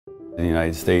In the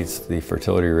United States, the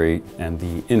fertility rate and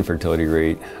the infertility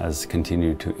rate has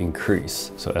continued to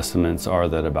increase. So estimates are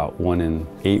that about 1 in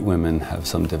 8 women have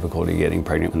some difficulty getting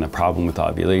pregnant. And the problem with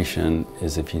ovulation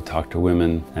is if you talk to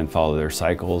women and follow their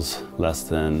cycles, less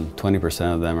than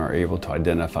 20% of them are able to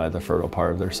identify the fertile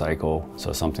part of their cycle.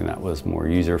 So something that was more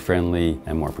user-friendly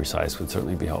and more precise would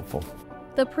certainly be helpful.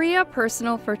 The Priya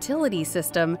Personal Fertility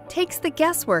System takes the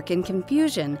guesswork and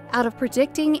confusion out of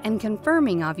predicting and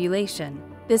confirming ovulation.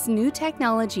 This new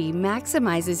technology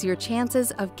maximizes your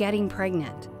chances of getting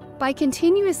pregnant. By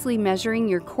continuously measuring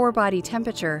your core body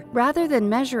temperature rather than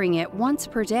measuring it once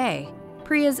per day,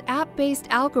 Priya's app-based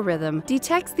algorithm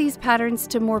detects these patterns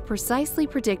to more precisely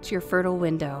predict your fertile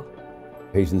window.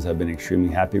 Patients have been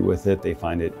extremely happy with it. They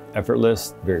find it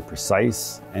effortless, very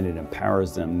precise, and it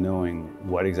empowers them knowing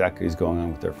what exactly is going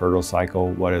on with their fertile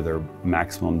cycle, what are their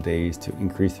maximum days to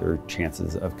increase their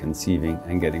chances of conceiving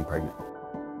and getting pregnant.